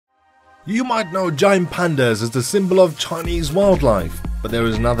You might know giant pandas as the symbol of Chinese wildlife, but there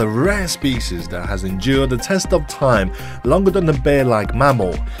is another rare species that has endured the test of time longer than the bear-like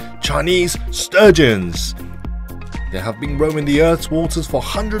mammal, Chinese sturgeons. They have been roaming the Earth's waters for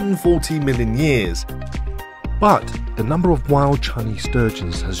 140 million years. But the number of wild Chinese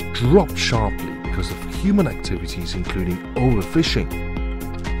sturgeons has dropped sharply because of human activities including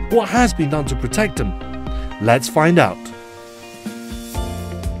overfishing. What has been done to protect them? Let's find out.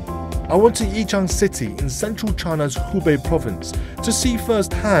 I went to Yichang City in central China's Hubei province to see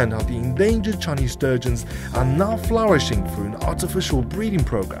firsthand how the endangered Chinese sturgeons are now flourishing through an artificial breeding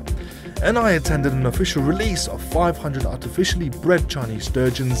program, and I attended an official release of 500 artificially bred Chinese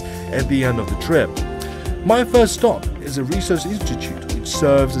sturgeons at the end of the trip. My first stop is a research institute which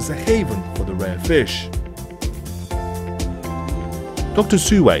serves as a haven for the rare fish. Dr.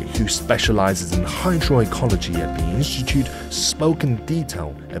 Su Wei, who specializes in hydroecology at the institute, spoke in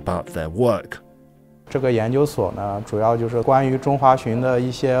detail about their work. 这个研究所呢，主要就是关于中华鲟的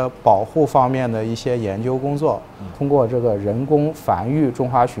一些保护方面的一些研究工作。通过这个人工繁育中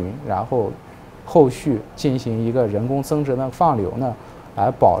华鲟，然后后续进行一个人工增殖的放流呢，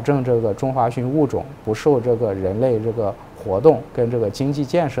来保证这个中华鲟物种不受这个人类这个活动跟这个经济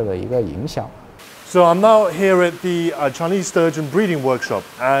建设的一个影响。 So I'm now here at the Chinese sturgeon breeding workshop,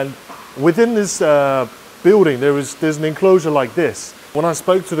 and within this building there's an enclosure like this. When I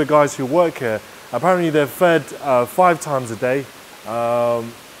spoke to the guys who work here, apparently they're fed 5 times a day. I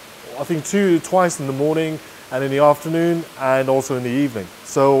think twice in the morning and in the afternoon and also in the evening.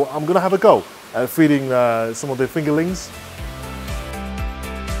 So I'm gonna have a go at feeding some of their fingerlings.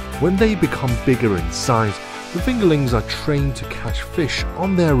 When they become bigger in size, the fingerlings are trained to catch fish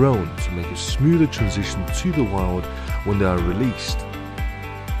on their own to make a smoother transition to the wild when they are released.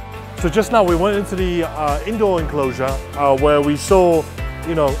 So just now we went into the indoor enclosure where we saw,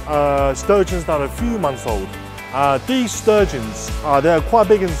 sturgeons that are a few months old. These sturgeons, they're quite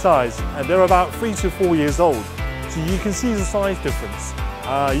big in size and they're about 3 to 4 years old. So you can see the size difference.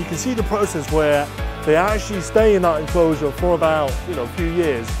 You can see the process where they actually stay in that enclosure for about, a few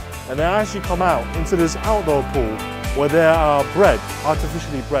years. And they actually come out into this outdoor pool where they are bred,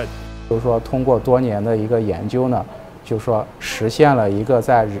 artificially bred. 就是说，通过多年的一个研究呢，就是说实现了一个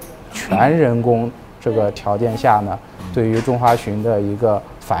在全人工这个条件下呢，对于中华鲟的一个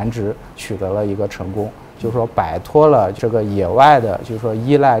繁殖取得了一个成功，就是说摆脱了这个野外的，就是说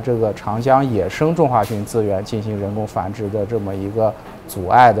依赖这个长江野生中华鲟资源进行人工繁殖的这么一个阻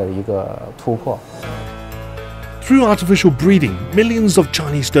碍的一个突破。 Through artificial breeding, millions of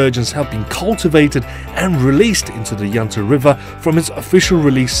Chinese sturgeons have been cultivated and released into the Yangtze River from its official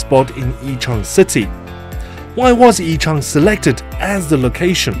release spot in Yichang City. Why was Yichang selected as the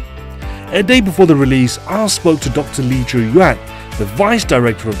location? A day before the release, I spoke to Dr. Li Zhiyuan, the vice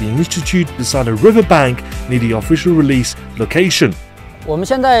director of the institute beside a riverbank near the official release location. 我们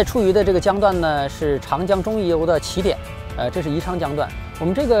现在处于的这个江段呢，是长江中游的起点，这是宜昌江段。 我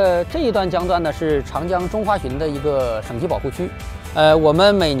们这一段江段呢是长江中华鲟的一个省级保护区，我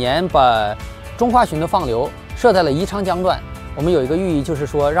们每年把中华鲟的放流设在了宜昌江段。我们有一个寓意，就是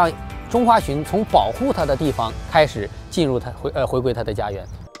说让中华鲟从保护它的地方开始进入它回归它的家园。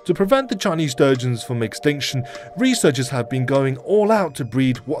 To prevent the Chinese sturgeons from extinction, researchers have been going all out to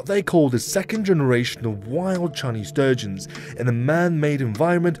breed what they call the second generation of wild Chinese sturgeons in a man-made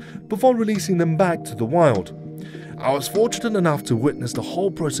environment before releasing them back to the wild. I was fortunate enough to witness the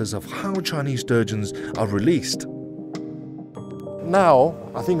whole process of how Chinese sturgeons are released. Now,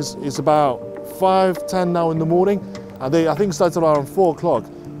 I think it's about 5:10 now in the morning, and I think it starts around 4 o'clock.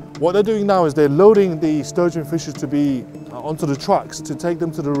 What they're doing now is they're loading the sturgeon fishes to be onto the trucks to take them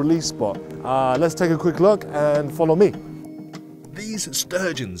to the release spot. Let's take a quick look and follow me. These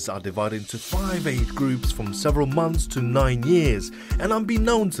sturgeons are divided into 5 age groups from several months to 9 years, and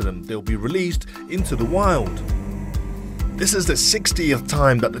unbeknown to them, they'll be released into the wild. This is the 60th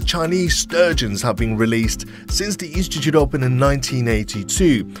time that the Chinese sturgeons have been released since the institute opened in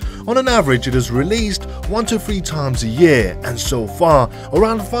 1982. On an average, it is released 1 to 3 times a year, and so far,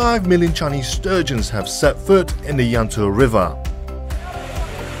 around 5 million Chinese sturgeons have set foot in the Yangtze River.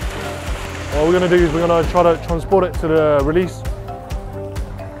 What we're going to do is we're going to try to transport it to the release.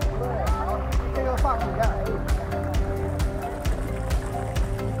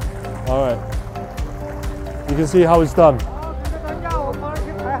 Alright. You can see how it's done.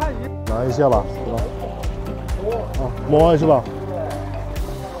 拿一下吧，是吧？摸完是吧？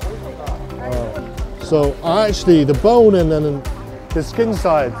 So actually the bone and then the skin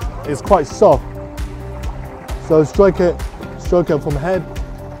side is quite soft. So stroke it from head.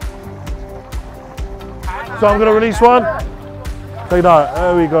 So I'm going to release one. Take that.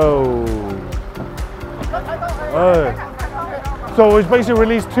 There we go. So it's basically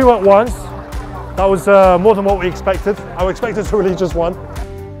released 2 at once. That was more than what we expected. I expected to release just 1.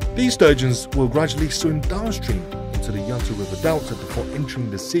 These sturgeons will gradually swim downstream into the Yangtze River Delta before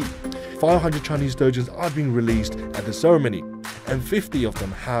entering the sea. 500 Chinese sturgeons are being released at the ceremony, and 50 of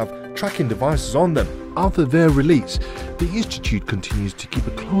them have tracking devices on them. After their release, the Institute continues to keep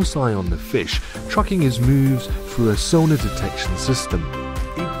a close eye on the fish, tracking its moves through a sonar detection system.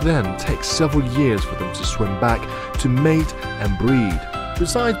 It then takes several years for them to swim back to mate and breed.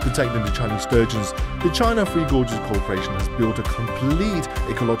 Besides protecting the Chinese sturgeons, the China Three Gorges Corporation has built a complete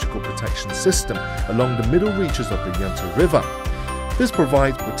ecological protection system along the middle reaches of the Yangtze River. This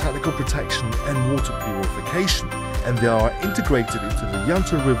provides botanical protection and water purification, and they are integrated into the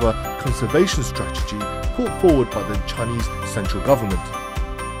Yangtze River conservation strategy put forward by the Chinese central government.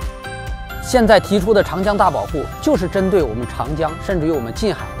 现在提出的长江大保护，就是针对我们长江，甚至于我们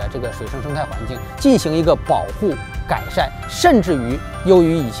近海的这个水生生态环境进行一个保护、改善，甚至于优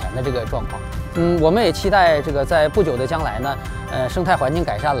于以前的这个状况。我们也期待这个在不久的将来呢，生态环境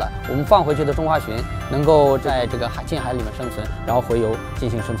改善了，我们放回去的中华鲟能够在这个近海里面生存，然后洄游进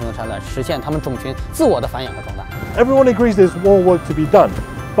行生存的产卵，实现它们种群自我的繁衍和壮大。Everyone agrees there's more work to be done,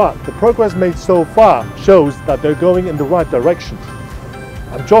 but the progress made so far shows that they're going in the right direction.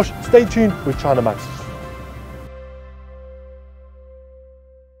 I'm Josh, stay tuned with China Max.